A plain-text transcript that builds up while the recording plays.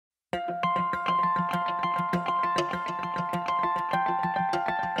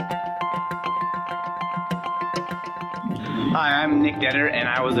Hi, I'm Nick Detter, and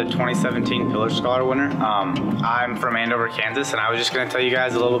I was a 2017 Pillar Scholar winner. I'm from Andover, Kansas, and I was just going to tell you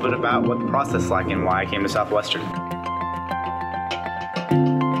guys a little bit about what the process is like and why I came to Southwestern.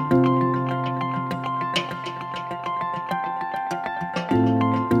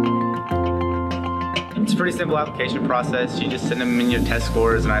 It's a pretty simple application process. You just send them in your test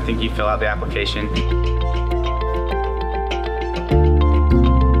scores, and I think you fill out the application.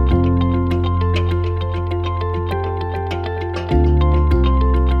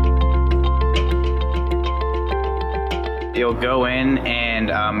 You'll go in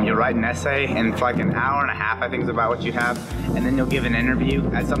and you'll write an essay, and for like an hour and a half I think is about what you have, and then you'll give an interview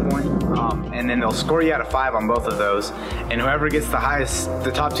at some point, and then they'll score you out of 5 on both of those, and whoever gets the highest,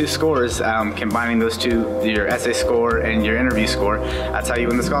 the top 2 scores, combining those two, your essay score and your interview score, that's how you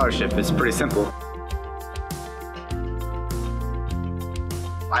win the scholarship. It's pretty simple.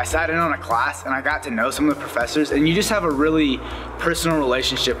 I sat in on a class and I got to know some of the professors, and you just have a really personal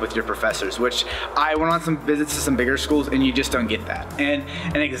relationship with your professors, which I went on some visits to some bigger schools and you just don't get that. And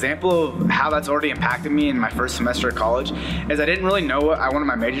an example of how that's already impacted me in my first semester of college is I didn't really know what I wanted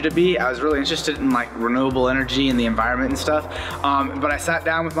my major to be. I was really interested in like renewable energy and the environment and stuff, but I sat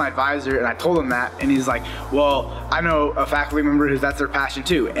down with my advisor and I told him that, and he's like, well, I know a faculty member who's that's their passion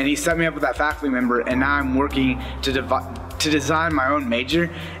too, and he set me up with that faculty member, and now I'm working to design my own major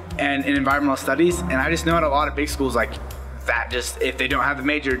and in environmental studies. And I just know at a lot of big schools like that, just if they don't have the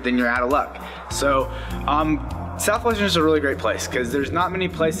major, then you're out of luck. So Southwestern is a really great place because there's not many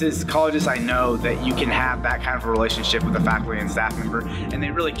places, colleges I know, that you can have that kind of a relationship with a faculty and staff member, and they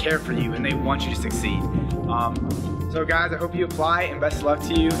really care for you and they want you to succeed. So guys, I hope you apply, and best of luck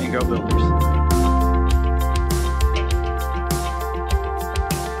to you, and go Builders.